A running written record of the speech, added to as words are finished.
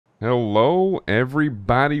Hello,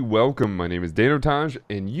 everybody. Welcome. My name is Danotage,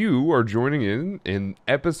 and you are joining in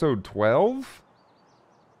episode 12?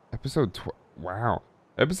 Episode 12. Wow.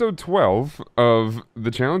 Episode 12 of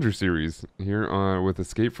the Challenger series here with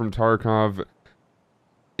Escape from Tarkov.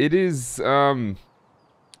 It is,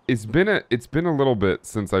 it's been a little bit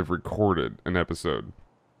since I've recorded an episode.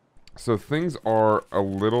 So things are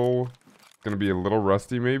gonna be a little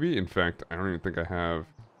rusty maybe. In fact, I don't even think I have.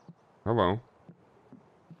 Hello.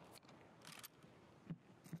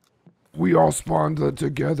 We all spawned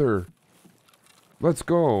together. Let's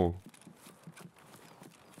go. I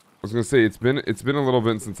was gonna say it's been a little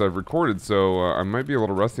bit since I've recorded, so I might be a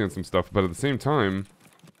little rusty on some stuff. But at the same time,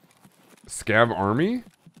 Scav army.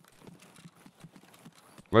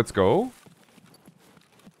 Let's go.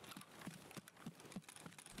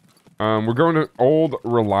 We're going to old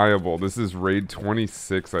reliable. This is raid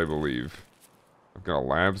 26, I believe. I've got a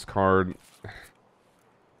labs card.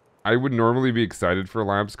 I would normally be excited for a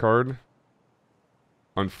labs card.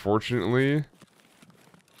 Unfortunately,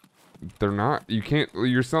 they're not.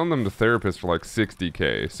 You're selling them to therapists for like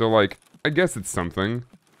 60k. So like, I guess it's something.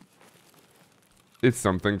 It's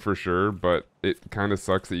something for sure, but it kind of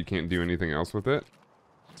sucks that you can't do anything else with it.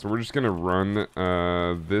 So we're just gonna run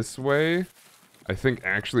this way. I think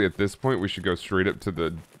actually at this point we should go straight up to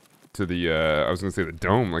the I was gonna say the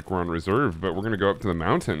dome, like we're on reserve, but we're gonna go up to the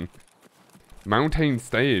mountain. Mountain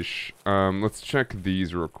stage. Let's check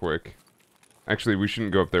these real quick. Actually, we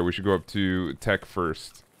shouldn't go up there. We should go up to tech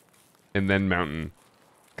first. And then mountain.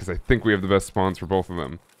 Because I think we have the best spawns for both of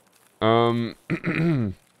them.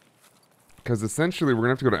 Because essentially we're going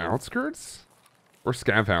to have to go to outskirts? Or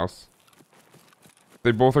Scav house.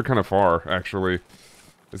 They both are kind of far, actually.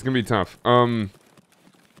 It's going to be tough.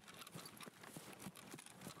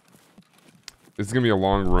 This is going to be a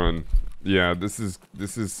long run. Yeah, this is...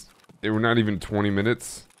 We're not even 20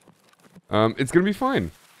 minutes. It's gonna be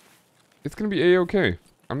fine. It's gonna be a-okay.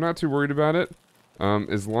 I'm not too worried about it.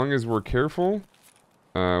 As long as we're careful,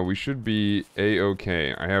 we should be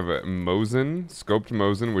a-okay. I have a Mosin, scoped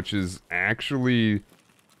Mosin, which is actually,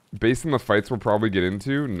 based on the fights we'll probably get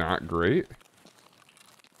into, not great.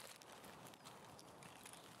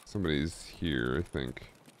 Somebody's here, I think.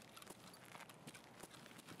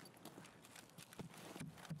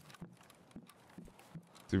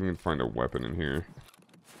 See if we can find a weapon in here.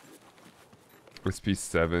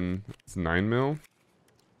 SP7. It's 9mm.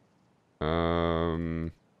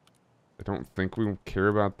 I don't think we care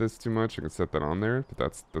about this too much. I can set that on there, but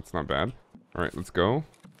that's not bad. Alright, let's go.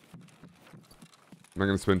 I'm not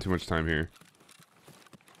gonna spend too much time here.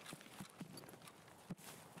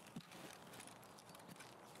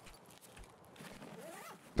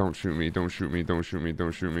 Don't shoot me, don't shoot me, don't shoot me,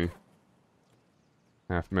 don't shoot me.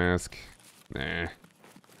 Half mask. Nah.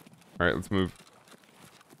 Alright, let's move.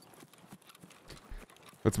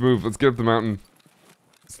 Let's move. Let's get up the mountain.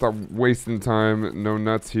 Stop wasting time. No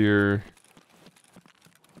nuts here.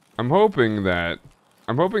 I'm hoping that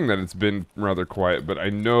it's been rather quiet, but I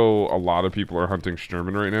know a lot of people are hunting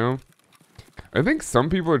Sturman right now. I think some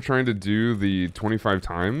people are trying to do the 25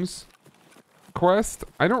 times quest.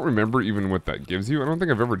 I don't remember even what that gives you. I don't think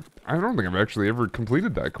I've actually ever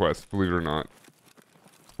completed that quest, believe it or not.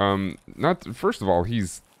 First of all,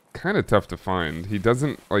 he's kind of tough to find. He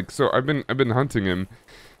doesn't like, so I've been hunting him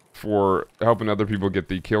for helping other people get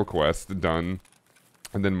the kill quest done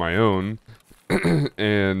and then my own.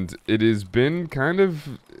 And it has been kind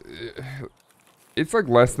of, it's like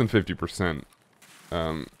less than 50%.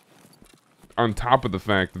 On top of the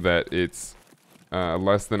fact that it's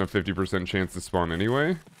less than a 50% chance to spawn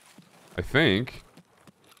anyway. I think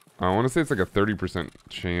I want to say it's like a 30%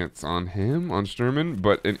 chance on him, on Sturman,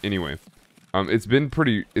 but anyway. It's been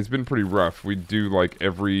pretty rough. We do like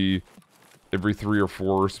every 3 or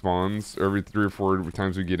 4 spawns, or every 3 or 4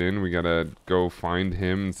 times we get in, we gotta go find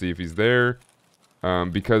him and see if he's there.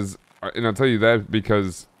 And I'll tell you that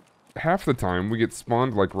because half the time we get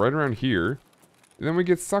spawned like right around here, and then we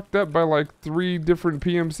get sucked up by like 3 different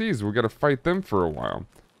PMCs. We gotta fight them for a while.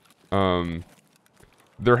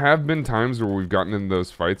 There have been times where we've gotten in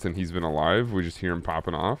those fights and he's been alive. We just hear him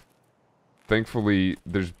popping off. Thankfully,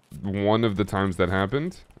 there's one of the times that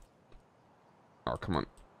happened. Oh, come on.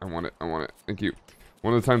 I want it. I want it. Thank you.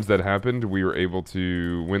 One of the times that happened, we were able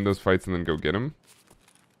to win those fights and then go get him.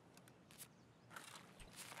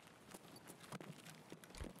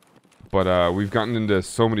 But we've gotten into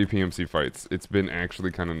so many PMC fights. It's been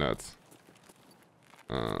actually kind of nuts.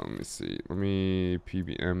 Let me see. Let me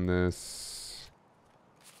PBM this.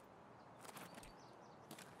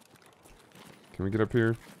 Can we get up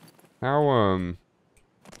here? How, oh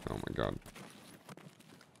my god.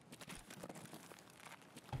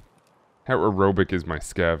 How aerobic is my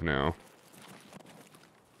scav now?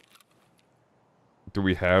 Do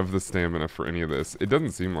we have the stamina for any of this? It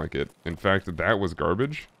doesn't seem like it. In fact, that was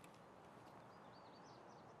garbage.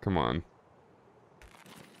 Come on.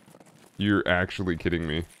 You're actually kidding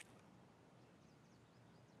me.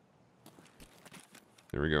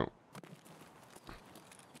 There we go.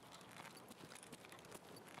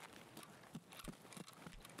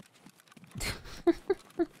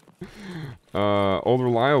 Old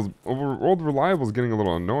Reliable's getting a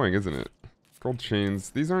little annoying, isn't it? Gold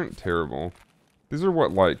chains, these aren't terrible. These are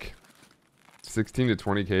what, like 16 to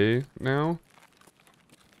 20k now?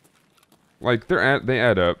 Like they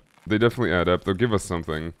add up. They definitely add up. They'll give us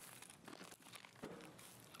something.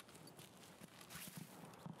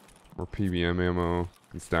 Or PBM ammo.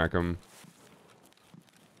 Can stack them.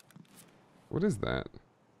 What is that?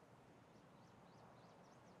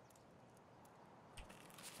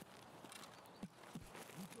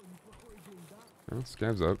 Oh,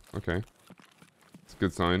 Scav's up. Okay. It's a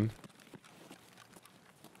good sign.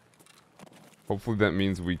 Hopefully that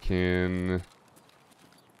means we can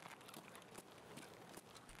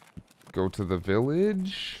go to the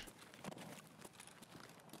village.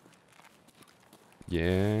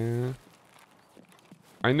 Yeah.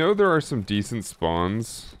 I know there are some decent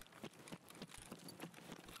spawns.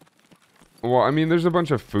 Well, I mean, there's a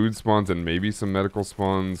bunch of food spawns and maybe some medical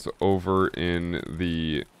spawns over in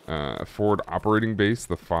the forward operating base,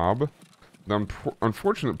 the FOB. The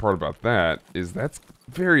unfortunate part about that is that's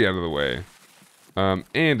very out of the way. And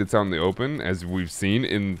it's out in the open, as we've seen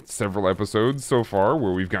in several episodes so far,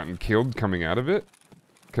 where we've gotten killed coming out of it.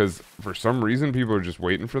 Because for some reason, people are just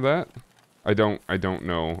waiting for that. I don't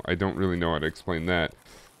know. I don't really know how to explain that.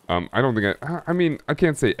 I don't think I mean, I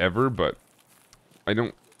can't say ever, but I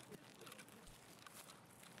don't...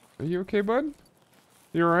 Are you okay, bud?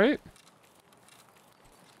 You alright?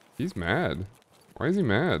 He's mad. Why is he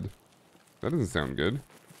mad? That doesn't sound good.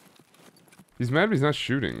 He's mad but he's not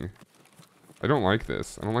shooting. I don't like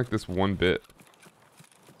this. I don't like this one bit.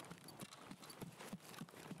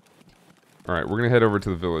 Alright, we're gonna head over to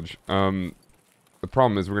the village. The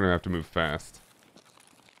problem is we're gonna have to move fast.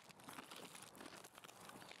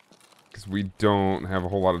 Because we don't have a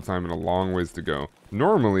whole lot of time and a long ways to go.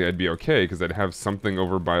 Normally I'd be okay, because I'd have something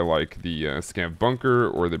over by like the Scav bunker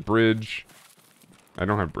or the bridge. I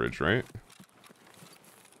don't have bridge, right?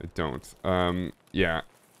 I don't. Yeah.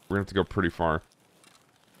 We're gonna have to go pretty far.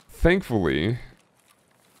 Thankfully,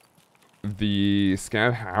 the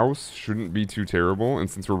Scav house shouldn't be too terrible, and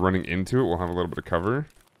since we're running into it, we'll have a little bit of cover.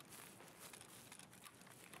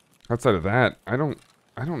 Outside of that, I don't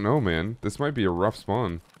know, man. This might be a rough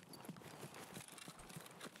spawn.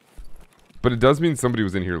 But it does mean somebody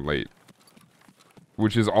was in here late.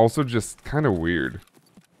 Which is also just kind of weird.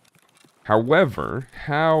 However,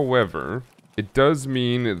 it does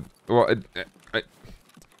mean... Well,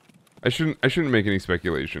 I shouldn't make any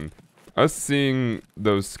speculation. Us seeing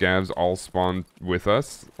those scavs all spawn with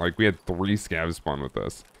us, like we had 3 scavs spawn with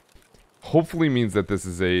us, hopefully means that this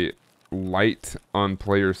is a light on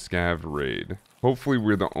player scav raid. Hopefully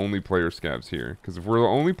we're the only player scavs here. Because if we're the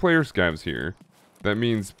only player scavs here, that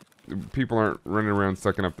means people aren't running around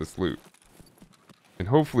sucking up this loot. And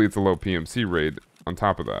hopefully it's a low PMC raid on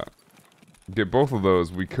top of that. Get both of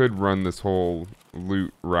those, we could run this whole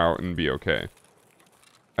loot route and be okay.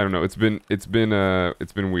 I don't know, it's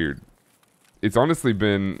been weird. It's honestly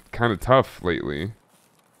been kind of tough lately.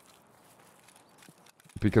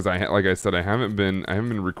 Because like I said, I haven't been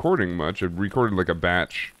recording much. I've recorded like a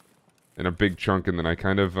batch and a big chunk, and then I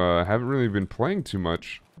kind of haven't really been playing too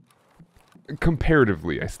much.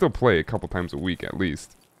 Comparatively, I still play a couple times a week at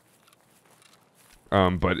least.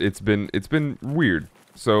 But it's been weird.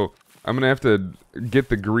 So I'm gonna have to get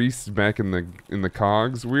the grease back in the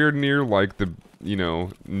cogs. We're near like the, you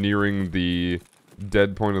know, nearing the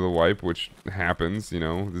dead point of the wipe, which happens, you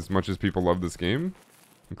know, as much as people love this game,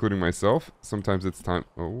 including myself. Sometimes it's time.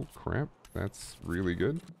 Oh crap, that's really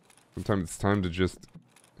good. Sometimes it's time to just.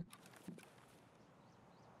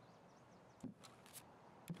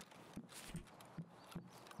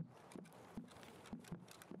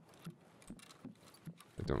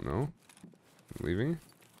 I don't know. I'm leaving.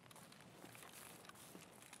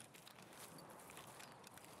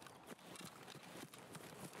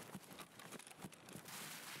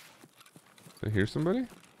 Did I hear somebody?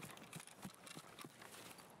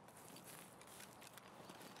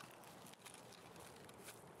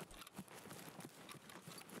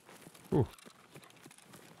 Ooh.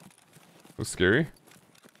 That was scary.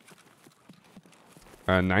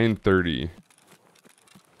 9:30.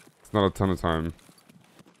 It's not a ton of time.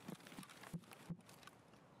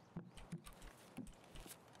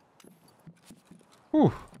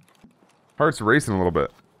 Whew. Heart's racing a little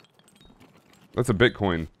bit. That's a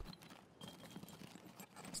Bitcoin.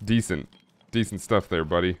 It's decent. Decent stuff there,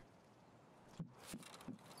 buddy.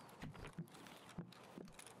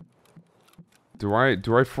 Do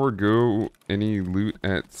I forego any loot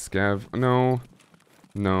at Scav? No.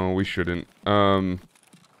 No, we shouldn't.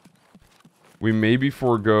 We maybe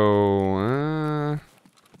forego...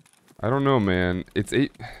 I don't know, man. It's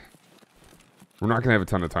 8... We're not gonna have a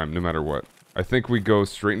ton of time, no matter what. I think we go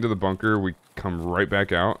straight into the bunker, we come right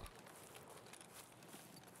back out.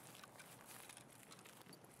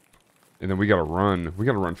 And then we gotta run. We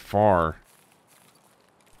gotta run far.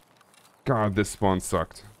 God, this spawn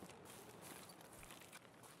sucked.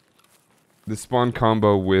 This spawn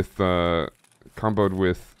combo with, comboed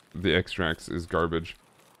with the extracts is garbage.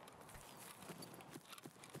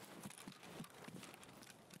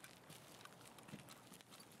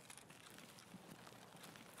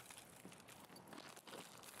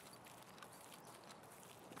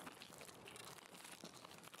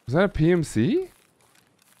 Was that a PMC?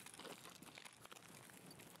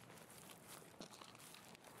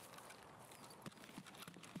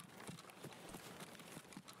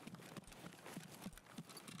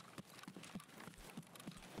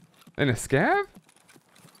 And a Scav?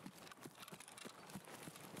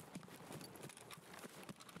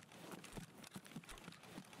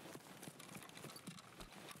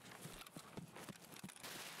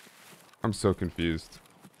 I'm so confused.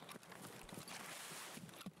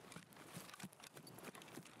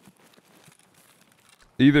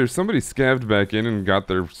 Either somebody scavved back in and got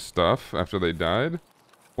their stuff after they died,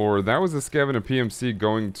 or that was a scav and a PMC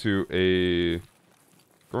going to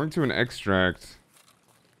an extract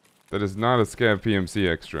that is not a scav PMC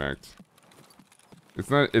extract.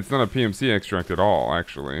 It's not a PMC extract at all,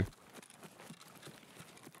 actually.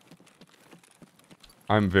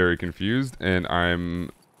 I'm very confused, and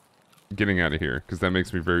I'm getting out of here, because that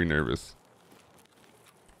makes me very nervous.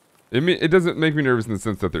 It doesn't make me nervous in the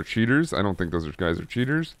sense that they're cheaters. I don't think those guys are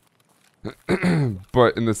cheaters.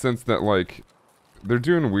 But in the sense that, like, they're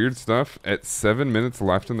doing weird stuff at 7 minutes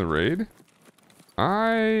left in the raid.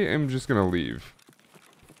 I am just gonna leave.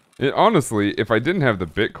 Honestly, if I didn't have the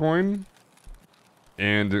Bitcoin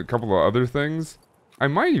and a couple of other things, I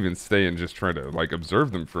might even stay and just try to, like,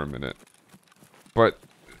 observe them for a minute. But,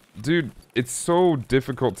 dude, it's so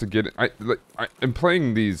difficult to get... I'm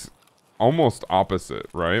playing these almost opposite,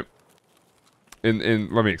 right?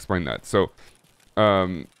 And let me explain that. So,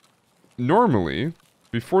 normally,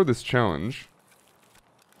 before this challenge,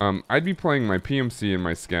 I'd be playing my PMC and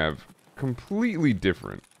my Scav completely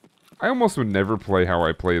different. I almost would never play how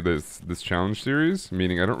I play this challenge series,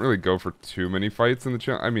 meaning I don't really go for too many fights in the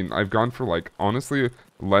challenge. I mean, I've gone for, like, honestly,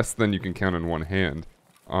 less than you can count on one hand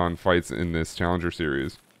on fights in this challenger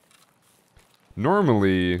series.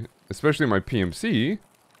 Normally, especially my PMC,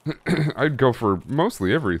 I'd go for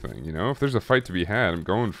mostly everything, you know? If there's a fight to be had, I'm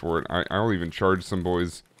going for it. I'll even charge some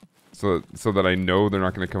boys so that I know they're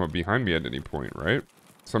not going to come up behind me at any point, right?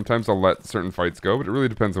 Sometimes I'll let certain fights go, but it really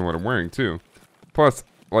depends on what I'm wearing, too. Plus,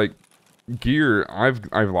 like, gear, I've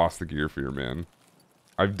lost the gear fear, man.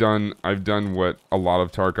 I've done what a lot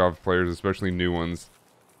of Tarkov players, especially new ones,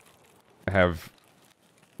 have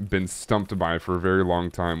been stumped by for a very long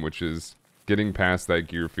time, which is getting past that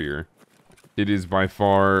gear fear. It is by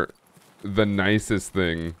far the nicest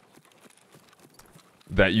thing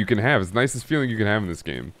that you can have. It's the nicest feeling you can have in this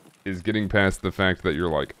game, is getting past the fact that you're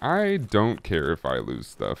like, I don't care if I lose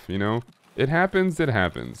stuff, you know? It happens, it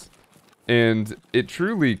happens. And it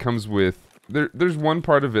truly comes with... There's one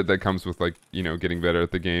part of it that comes with, like, you know, getting better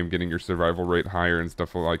at the game, getting your survival rate higher and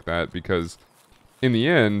stuff like that, because in the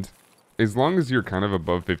end, as long as you're kind of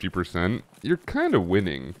above 50%, you're kind of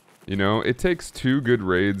winning. You know, it takes 2 good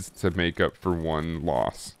raids to make up for 1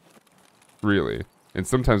 loss. Really. And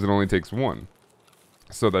sometimes it only takes 1.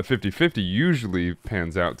 So that 50-50 usually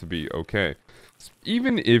pans out to be okay.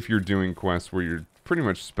 Even if you're doing quests where you're pretty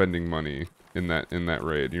much spending money in that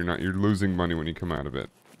raid, you're losing money when you come out of it.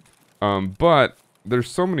 But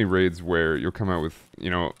there's so many raids where you'll come out with,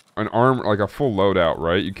 you know, an arm, like a full loadout,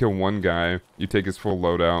 right? You kill one guy, you take his full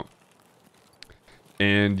loadout,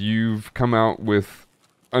 and you've come out with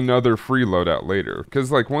another free loadout later.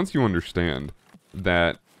 Because, like, once you understand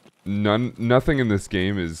that nothing in this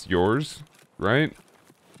game is yours, right?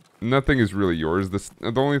 Nothing is really yours.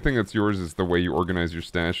 The only thing that's yours is the way you organize your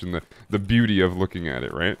stash and the beauty of looking at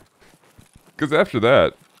it, right? Because after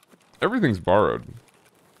that, everything's borrowed.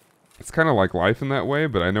 It's kind of like life in that way,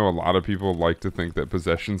 but I know a lot of people like to think that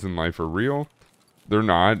possessions in life are real. They're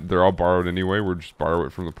not. They're all borrowed anyway. We'll just borrow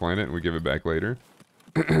it from the planet and we give it back later.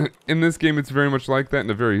 In this game, it's very much like that in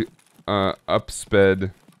a very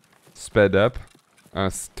sped up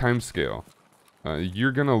time scale,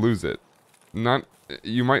 you're gonna lose it.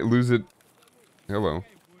 You might lose it. Hello.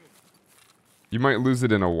 You might lose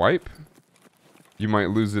it in a wipe. You might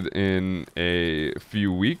lose it in a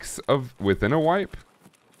few weeks within a wipe.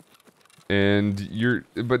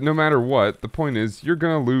 But no matter what, the point is you're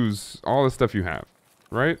gonna lose all the stuff you have,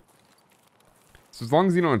 right? So as long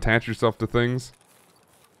as you don't attach yourself to things,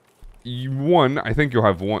 I think you'll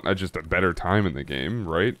have just a better time in the game,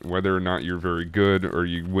 right? Whether or not you're very good or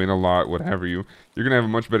you win a lot, what have you, you're gonna have a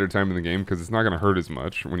much better time in the game because it's not gonna hurt as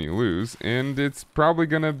much when you lose, and it's probably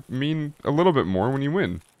gonna mean a little bit more when you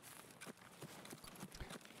win.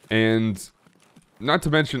 And not to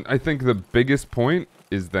mention, I think the biggest point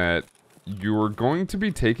is that you're going to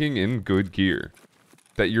be taking in good gear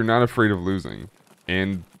that you're not afraid of losing.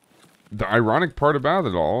 And the ironic part about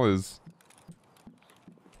it all is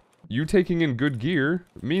you taking in good gear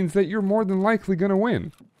means that you're more than likely gonna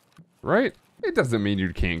win, right? It doesn't mean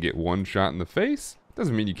you can't get one shot in the face. It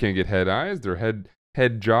doesn't mean you can't get head eyes or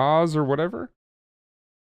head jaws or whatever.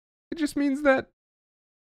 It just means that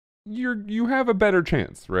you have a better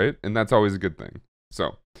chance, right? And that's always a good thing.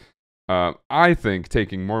 So, I think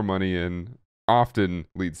taking more money in often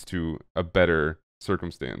leads to a better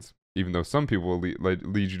circumstance, even though some people will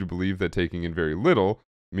lead you to believe that taking in very little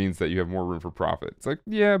means that you have more room for profit. It's like,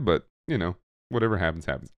 yeah, but, you know, whatever happens,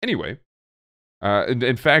 happens. Anyway,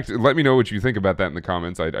 in fact, let me know what you think about that in the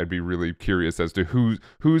comments. I'd be really curious as to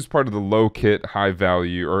who's part of the low kit, high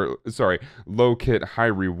value, or, sorry, low kit, high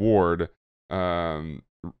reward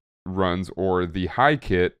runs, or the high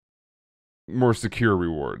kit, more secure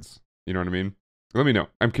rewards. You know what I mean? Let me know.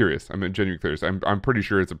 I'm curious. I'm genuinely curious. I'm pretty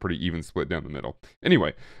sure it's a pretty even split down the middle.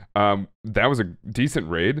 Anyway, that was a decent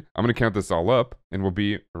raid. I'm gonna count this all up, and we'll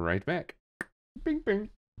be right back. Bing bing,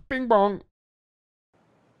 bing bong,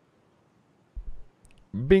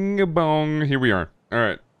 bing bong. Here we are. All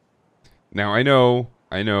right. Now I know.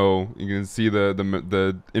 You can see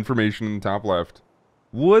the information in the top left.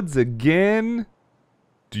 Woods again.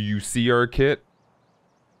 Do you see our kit?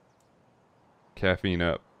 Caffeine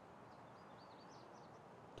up.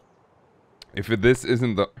 If this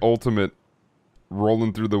isn't the ultimate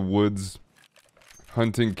rolling through the woods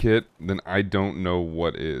hunting kit, then I don't know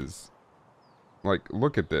what is. Like,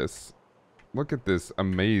 look at this. Look at this.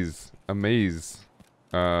 Amaze.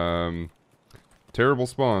 Terrible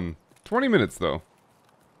spawn. 20 minutes, though.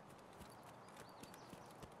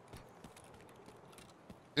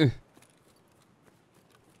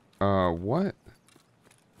 What?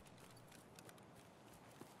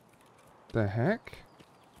 The heck?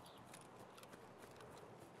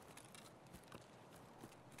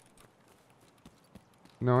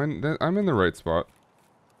 No, I'm in the right spot.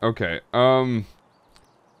 Okay,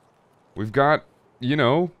 we've got, you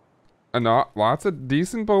know, lots of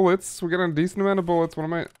decent bullets. We got a decent amount of bullets. One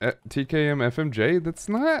of my TKM FMJ, it's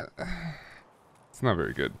not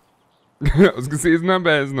very good. I was gonna say it's not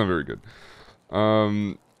bad, it's not very good.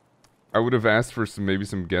 I would have asked for maybe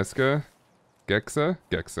some Gexa,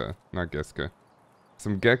 not Geska.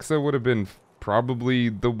 Some Gexa would have been probably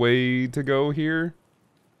the way to go here.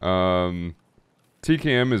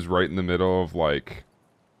 TKM is right in the middle of, like,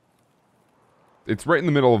 it's right in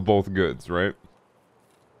the middle of both goods, right?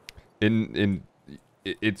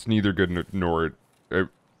 It's neither good nor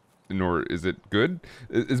is it good,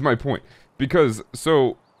 is my point. Because,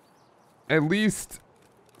 so, at least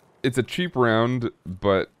it's a cheap round,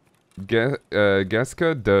 but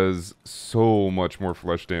Geska does so much more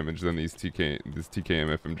flesh damage than these TKM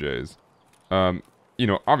FMJs. You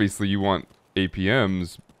know, obviously you want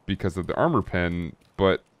APMs because of the armor pen,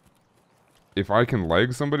 but if I can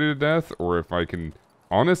leg somebody to death, or if I can,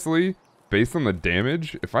 honestly, based on the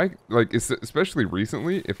damage, if I, like, especially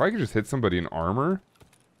recently, if I could just hit somebody in armor,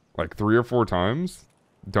 like 3 or 4 times,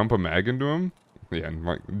 dump a mag into him, yeah, and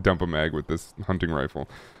like dump a mag with this hunting rifle,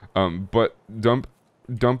 but dump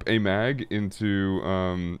a mag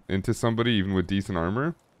into somebody even with decent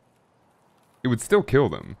armor, it would still kill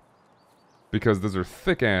them, because those are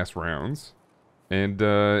thick ass rounds. And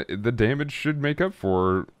the damage should make up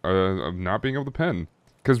for not being able to pen,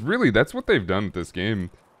 because really that's what they've done with this game.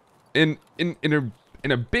 In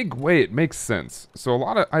a big way, it makes sense. So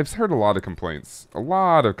I've heard a lot of complaints,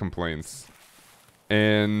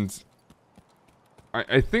 and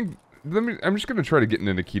I think I'm just gonna try to get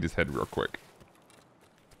into Nikita's head real quick.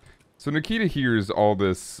 So Nikita hears all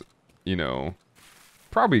this, you know,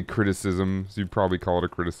 probably criticism. So you'd probably call it a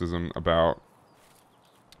criticism about,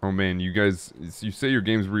 oh man, you guys, you say your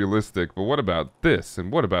game's realistic, but what about this,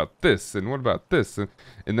 and what about this, and what about this,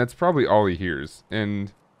 and that's probably all he hears.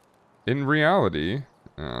 And in reality,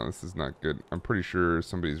 This is not good. I'm pretty sure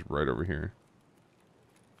somebody's right over here.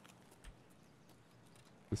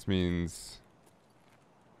 This means...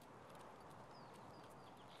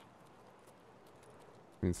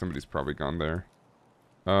 somebody's probably gone there.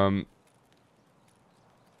 I'm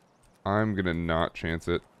gonna not chance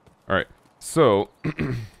it. Alright, so... I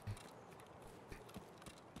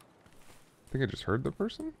think I just heard the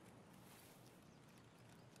person?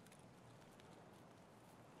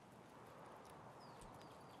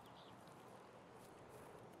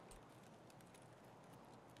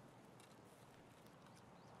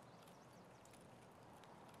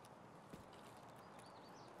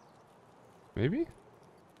 Maybe?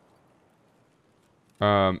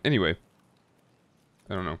 Anyway.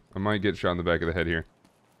 I don't know. I might get shot in the back of the head here.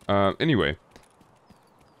 Anyway.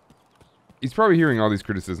 He's probably hearing all these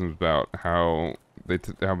criticisms about how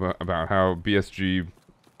about how BSG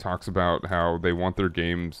talks about how they want their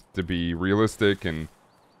games to be realistic and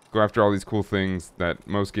go after all these cool things that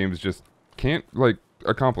most games just can't, like,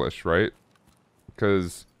 accomplish, right?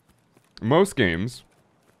 Because most games,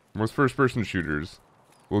 most first-person shooters,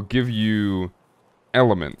 will give you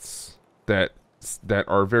elements that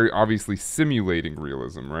are very obviously simulating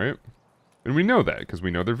realism, right? And we know that because we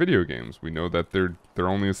know they're video games. We know that they're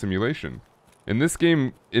only a simulation. And this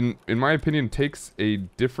game, in my opinion, takes a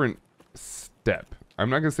different step. I'm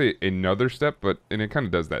not gonna say another step, and it kind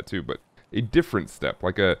of does that too. But a different step,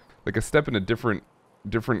 like a step in a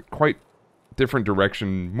quite different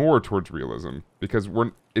direction, more towards realism, because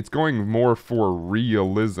it's going more for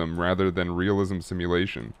realism rather than realism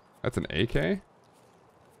simulation. That's an AK?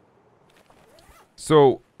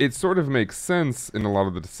 So it sort of makes sense in a lot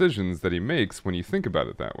of the decisions that he makes when you think about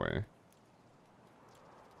it that way.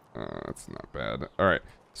 That's not bad. Alright,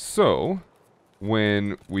 so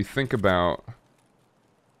when we think about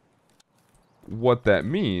what that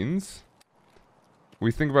means,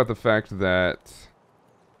 we think about the fact that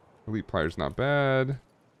elite player's not bad.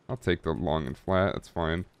 I'll take the long and flat, that's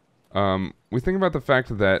fine. We think about the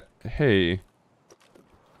fact that, hey,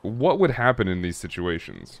 what would happen in these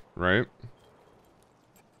situations, right?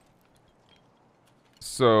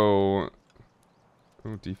 So,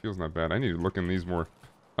 oh, defield's not bad. I need to look in these more.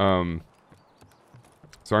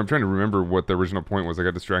 So I'm trying to remember what the original point was. I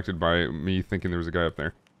got distracted by me thinking there was a guy up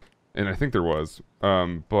there. And I think there was.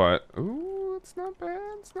 But, ooh, it's not bad,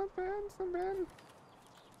 it's not bad, it's not bad.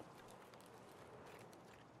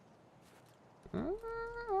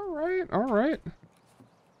 Alright, alright.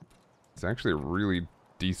 It's actually a really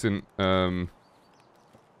decent, little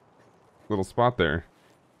spot there.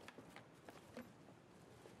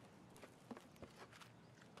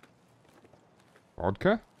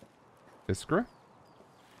 Vodka? Iskra?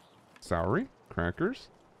 Celery? Crackers?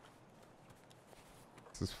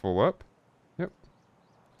 This is full up. Yep.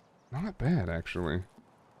 Not bad, actually.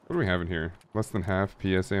 What do we have in here? Less than half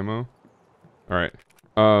PS ammo? Alright.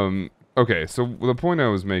 Okay, so the point I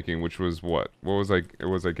was making, which was what? What was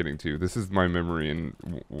I getting to? This is my memory and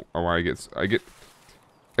why I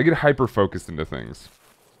get hyper focused into things.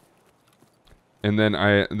 And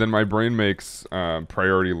then my brain makes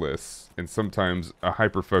priority lists, and sometimes a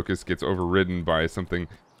hyper focus gets overridden by something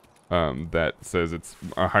that says it's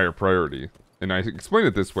a higher priority. And I explain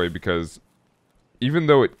it this way because even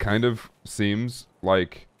though it kind of seems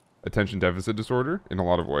like attention deficit disorder in a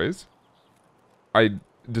lot of ways, I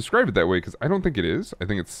describe it that way because I don't think it is. I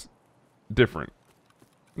think it's different.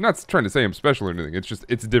 I'm not trying to say I'm special or anything. It's just,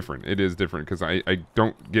 it's different. It is different because I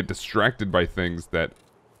don't get distracted by things that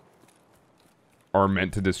are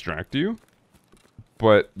meant to distract you,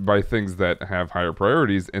 but by things that have higher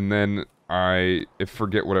priorities, and then I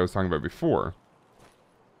forget what I was talking about before.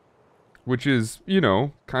 Which is, you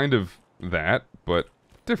know, kind of that, but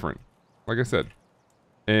different, like I said.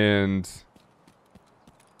 And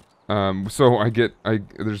so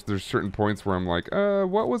there's certain points where I'm like,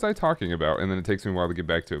 what was I talking about? And then it takes me a while to get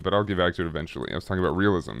back to it, but I'll get back to it eventually. I was talking about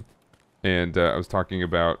realism. And I was talking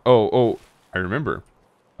about, I remember.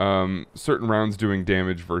 Certain rounds doing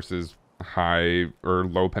damage versus high or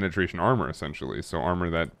low penetration armor, essentially. So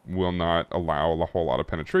armor that will not allow a whole lot of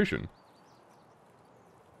penetration.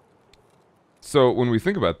 So when we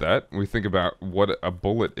think about that, we think about what a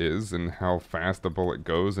bullet is and how fast a bullet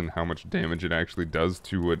goes and how much damage it actually does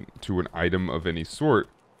to an item of any sort.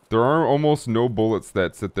 There are almost no bullets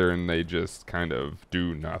that sit there and they just kind of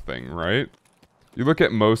do nothing, right? You look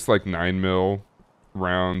at most like 9mm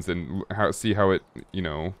rounds and see how it, you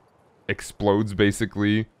know, explodes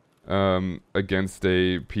basically against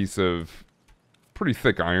a piece of pretty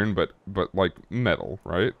thick iron, but like metal,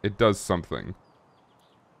 right? It does something.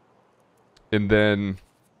 And then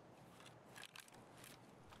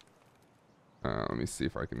Let me see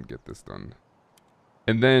if I can get this done.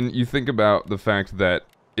 And then you think about the fact that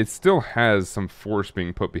it still has some force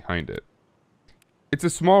being put behind it. It's a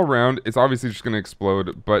small round, it's obviously just going to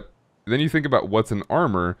explode, but then you think about what's in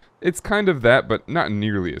armor, it's kind of that, but not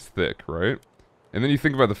nearly as thick, right? And then you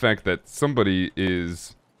think about the fact that somebody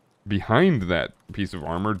is behind that piece of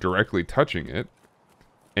armor, directly touching it,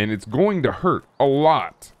 and it's going to hurt a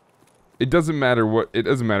lot. It doesn't matter what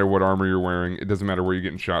armor you're wearing, it doesn't matter where you're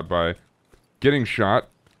getting shot by. Getting shot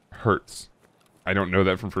hurts. I don't know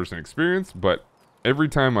that from first-hand experience, but every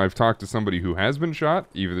time I've talked to somebody who has been shot,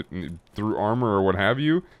 either through armor or what have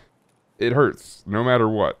you, it hurts, no matter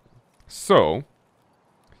what. So,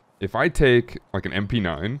 if I take, like, an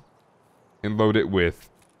MP9 and load it with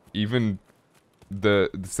even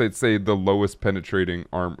say the lowest penetrating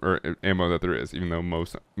ammo that there is, even though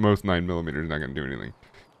most 9mm is not going to do anything,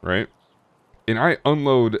 right? And I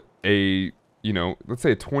unload a, let's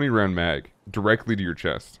say a 20-round mag directly to your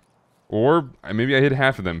chest. Or maybe I hit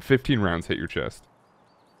half of them, 15 rounds hit your chest.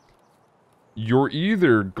 You're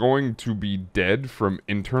either going to be dead from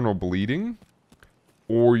internal bleeding,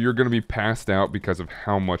 or you're going to be passed out because of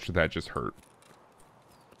how much that just hurt.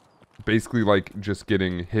 Basically like just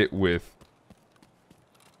getting hit with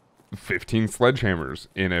 15 sledgehammers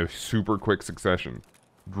in a super quick succession,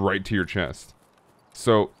 right to your chest.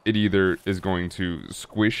 So it either is going to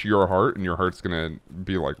squish your heart, and your heart's going to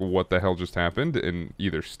be like, what the hell just happened, and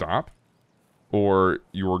either stop, or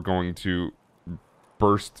you're going to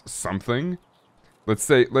burst something. Let's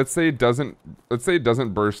say it doesn't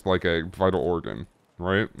burst like a vital organ,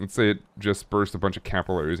 right? Let's say it just burst a bunch of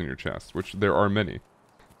capillaries in your chest, which there are many.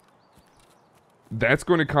 That's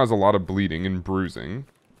going to cause a lot of bleeding and bruising.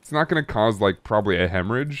 It's not going to cause, like, probably a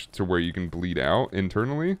hemorrhage to where you can bleed out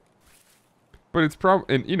internally. But it's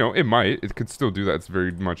probably, and it might. It could still do that. It's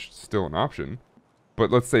very much still an option. But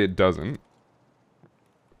let's say it doesn't.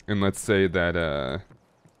 And let's say that,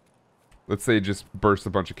 let's say it just bursts a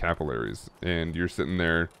bunch of capillaries. And you're sitting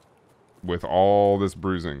there with all this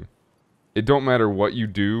bruising. It don't matter what you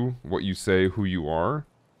do, what you say, who you are.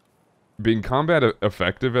 Being combat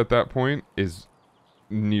effective at that point is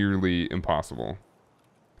nearly impossible.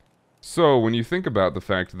 So when you think about the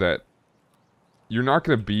fact that you're not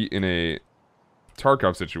going to be in a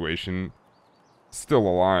Tarkov situation, still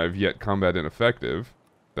alive, yet combat ineffective,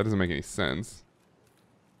 that doesn't make any sense.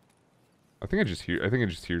 I think I just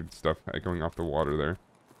hear stuff going off the water there.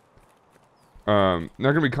 Not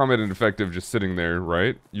going to be combat ineffective just sitting there,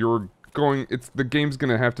 right? The game's going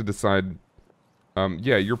to have to decide,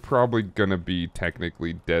 yeah, you're probably going to be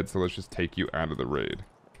technically dead, so let's just take you out of the raid.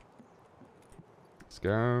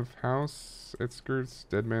 Scav house, outskirts,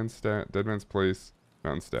 dead man's place,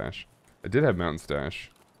 mountain stash. I did have mountain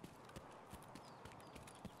stash.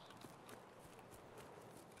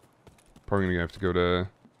 Probably gonna have to go to...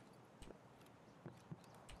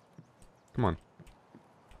 Come on.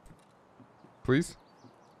 Please?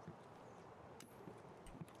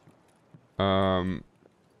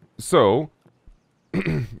 So...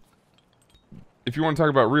 if you want to talk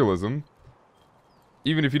about realism,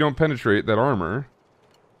 even if you don't penetrate that armor,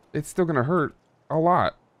 it's still gonna hurt a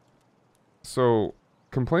lot. So,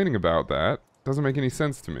 complaining about that doesn't make any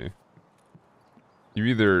sense to me. You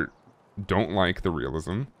either don't like the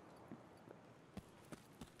realism,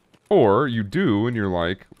 or you do and you're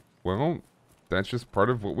like, well, that's just part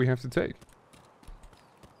of what we have to take.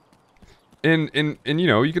 And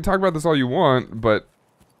you can talk about this all you want, but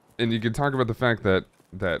you can talk about the fact that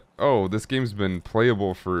oh, this game's been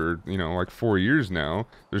playable for, like 4 years now.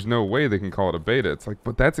 There's no way they can call it a beta. It's like,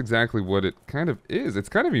 but that's exactly what it kind of is. It's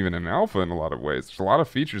kind of even an alpha in a lot of ways. There's a lot of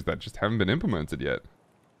features that just haven't been implemented yet.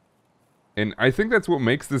 And I think that's what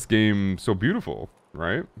makes this game so beautiful,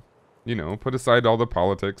 right? Put aside all the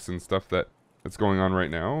politics and stuff that's going on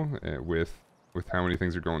right now with how many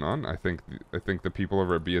things are going on. I think the people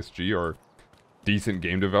over at BSG are decent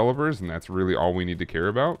game developers, and that's really all we need to care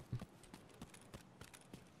about.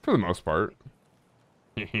 For the most part.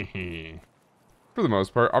 For the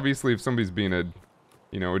most part. Obviously, if somebody's being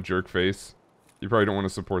a jerk face, you probably don't want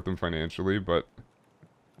to support them financially, but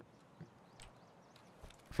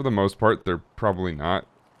for the most part, they're probably not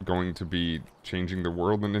going to be changing the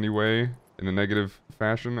world in any way, in a negative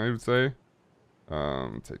fashion, I would say.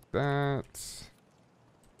 Take that.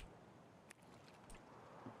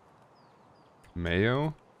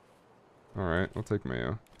 Mayo? Alright, we'll take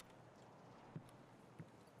mayo.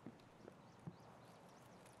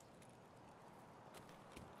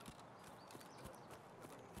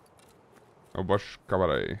 Obosh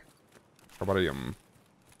Kabare. Kabareyum.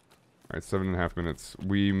 Alright, 7.5 minutes.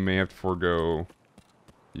 We may have to forego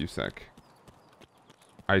USEC.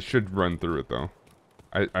 I should run through it, though.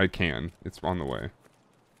 I can. It's on the way.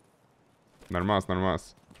 Not a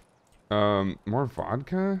mas. More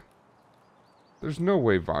vodka? There's no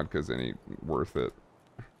way vodka's any worth it.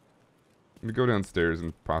 Let me go downstairs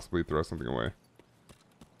and possibly throw something away.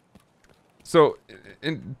 So,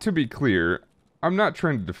 and to be clear, I'm not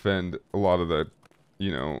trying to defend a lot of the,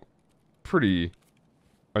 you know, pretty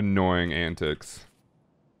annoying antics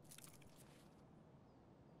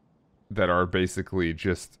that are basically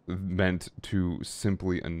just meant to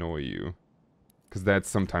simply annoy you. Because that's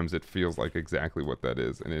sometimes it feels like exactly what that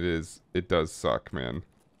is. And it does suck, man.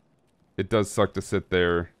 It does suck to sit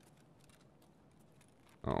there.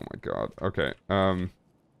 Oh my god. Okay.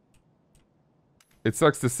 It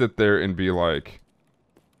sucks to sit there and be like,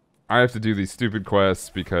 I have to do these stupid quests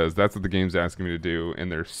because that's what the game's asking me to do,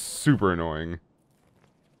 and they're super annoying.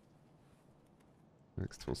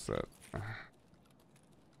 Next tool set.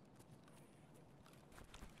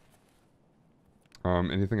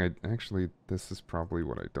 Anything actually, this is probably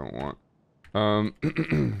what I don't want.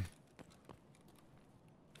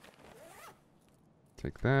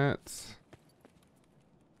 Take that.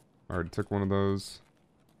 Already took one of those.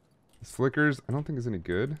 The Slickers, I don't think is any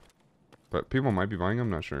good. But people might be buying them,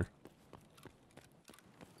 not sure.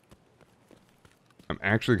 I'm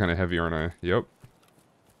actually kind of heavy, aren't I? Yep.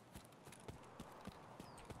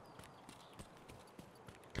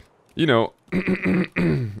 You know,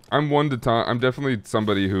 I'm one to talk. I'm definitely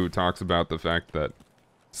somebody who talks about the fact that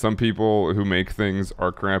some people who make things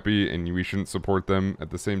are crappy and we shouldn't support them at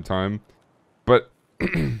the same time. But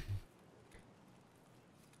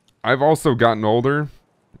I've also gotten older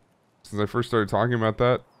since I first started talking about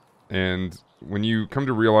that. And when you come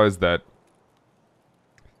to realize that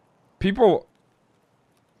people,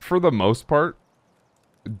 for the most part,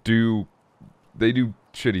 do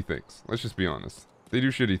shitty things. Let's just be honest. They do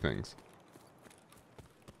shitty things.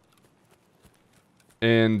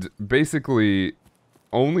 And basically,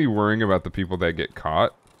 only worrying about the people that get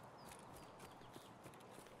caught,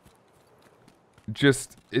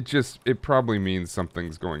 it probably means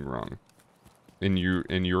something's going wrong in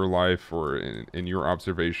your life or in your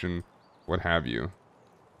observation, what have you.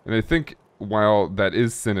 And I think while that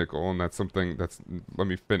is cynical, and that's something that's, let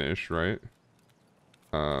me finish, right?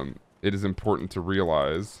 It is important to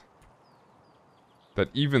realize that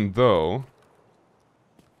even though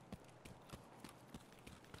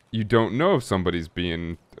you don't know if somebody's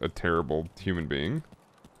being a terrible human being,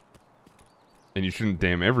 and you shouldn't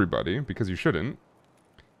damn everybody, because you shouldn't,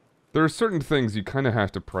 there are certain things you kind of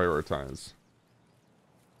have to prioritize.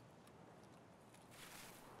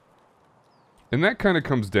 And that kind of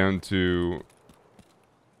comes down to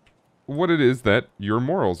what it is that your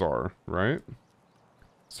morals are, right?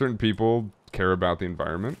 Certain people care about the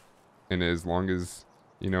environment, and as long as,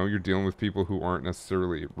 you know, you're dealing with people who aren't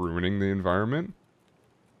necessarily ruining the environment,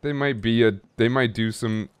 they might do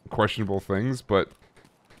some questionable things, but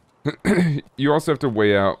you also have to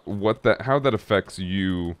weigh out how that affects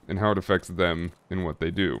you and how it affects them in what they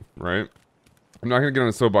do, right? I'm not going to get on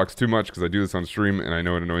a soapbox too much because I do this on stream and I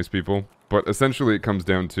know it annoys people, but essentially it comes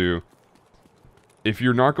down to, if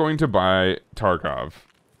you're not going to buy Tarkov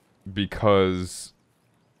because,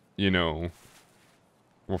 you know,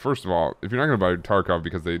 well, first of all, if you're not going to buy Tarkov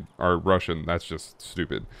because they are Russian, that's just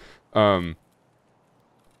stupid.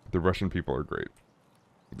 The Russian people are great.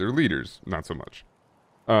 They're leaders, not so much.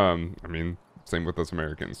 I mean, same with us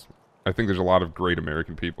Americans. I think there's a lot of great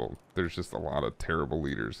American people. There's just a lot of terrible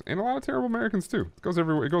leaders. And a lot of terrible Americans, too. It goes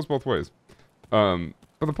everywhere. It goes both ways. But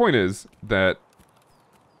the point is that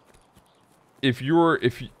if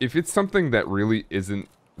it's something that really isn't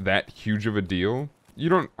that huge of a deal, you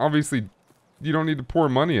don't need to pour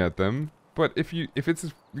money at them. But if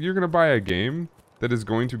you're gonna buy a game that is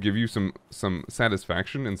going to give you some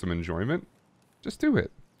satisfaction and some enjoyment, just do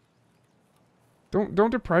it.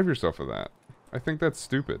 Don't deprive yourself of that. I think that's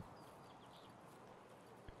stupid.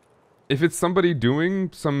 If it's somebody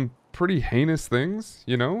doing some pretty heinous things,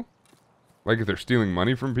 you know, like if they're stealing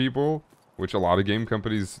money from people, which a lot of game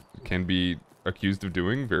companies can be accused of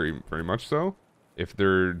doing, very, very much so. If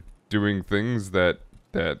they're doing things that,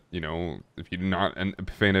 you know, if you're not a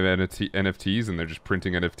fan of NFTs and they're just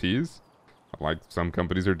printing NFTs, like some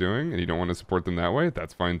companies are doing, and you don't want to support them that way,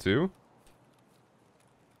 that's fine too.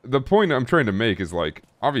 The point I'm trying to make is, like,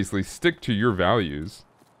 obviously stick to your values,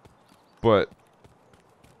 but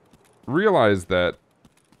realize that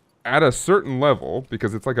at a certain level,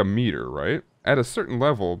 because it's like a meter, right? At a certain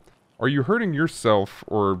level, are you hurting yourself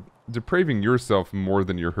or depraving yourself more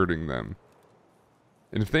than you're hurting them?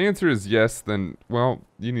 And if the answer is yes, then, well,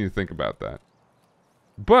 you need to think about that.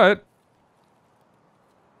 But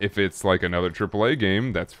If it's like another AAA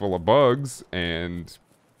game that's full of bugs and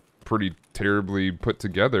pretty terribly put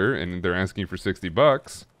together and they're asking for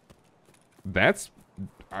 $60, that's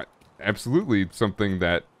absolutely something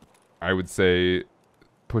that I would say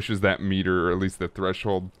pushes that meter, or at least the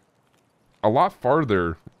threshold, a lot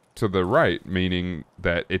farther to the right, meaning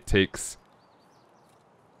that it's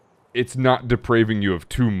not depraving you of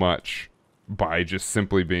too much by just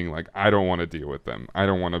simply being like, I don't want to deal with them. I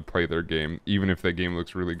don't want to play their game, even if that game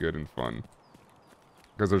looks really good and fun.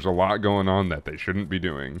 Because there's a lot going on that they shouldn't be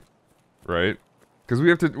doing, right? Because we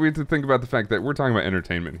have to think about the fact that we're talking about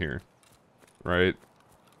entertainment here, right?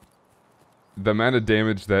 The amount of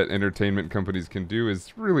damage that entertainment companies can do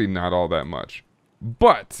is really not all that much.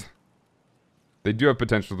 But they do have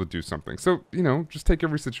potential to do something. So, you know, just take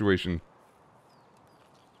every situation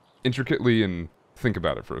intricately and think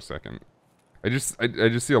about it for a second. I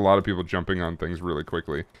just see a lot of people jumping on things really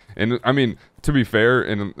quickly. And I mean, to be fair,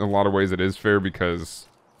 in a lot of ways it is fair because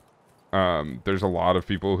there's a lot of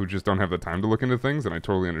people who just don't have the time to look into things, and I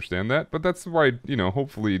totally understand that. But that's why, you know,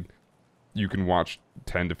 hopefully you can watch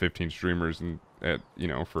 10 to 15 streamers and you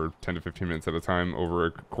know, for 10 to 15 minutes at a time over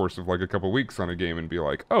a course of like a couple weeks on a game and be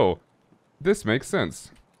like, oh, this makes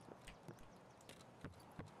sense.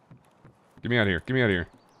 Get me out of here. Get me out of here.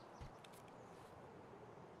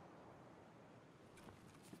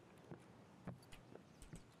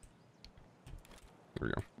 There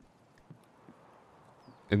we go.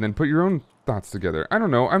 And then put your own thoughts together. I don't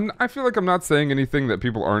know. I feel like I'm not saying anything that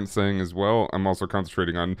people aren't saying as well. I'm also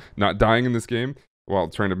concentrating on not dying in this game while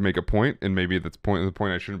trying to make a point, and maybe that's the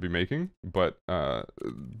point I shouldn't be making. But the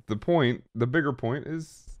bigger point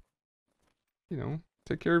is, you know,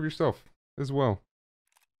 take care of yourself as well.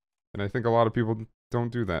 And I think a lot of people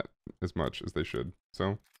don't do that as much as they should.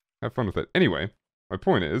 So have fun with it. Anyway, my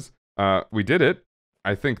point is, we did it.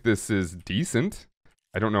 I think this is decent.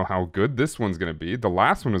 I don't know how good this one's going to be. The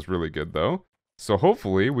last one was really good, though. So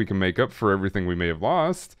hopefully we can make up for everything we may have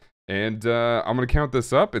lost. And I'm going to count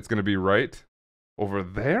this up. It's going to be right over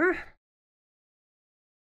there.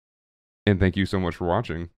 And thank you so much for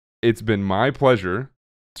watching. It's been my pleasure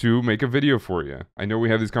to make a video for you. I know we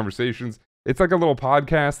have these conversations. It's like a little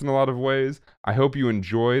podcast in a lot of ways. I hope you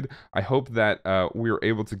enjoyed. I hope that we were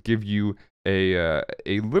able to give you a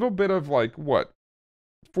little bit of like, what?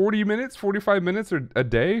 40 minutes, 45 minutes or a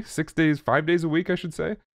day, 6 days, 5 days a week, I should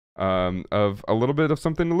say, of a little bit of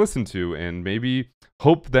something to listen to, and maybe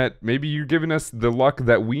hope that maybe you're giving us the luck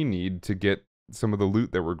that we need to get some of the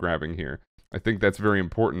loot that we're grabbing here. I think that's very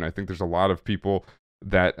important. I think there's a lot of people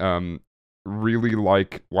that really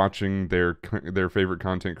like watching their favorite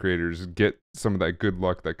content creators get some of that good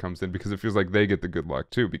luck that comes in, because it feels like they get the good luck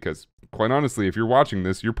too. Because quite honestly, if you're watching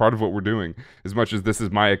this, you're part of what we're doing. As much as this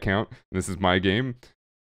is my account and this is my game,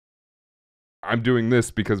 I'm doing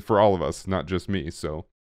this because for all of us, not just me. So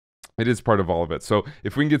it is part of all of it. So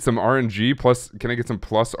if we can get some RNG plus, can I get some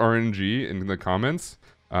plus RNG in the comments?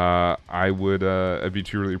 I would I'd be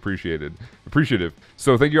truly appreciative.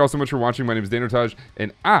 So thank you all so much for watching. My name is Danotage,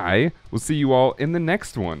 and I will see you all in the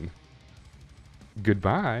next one.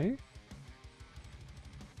 Goodbye.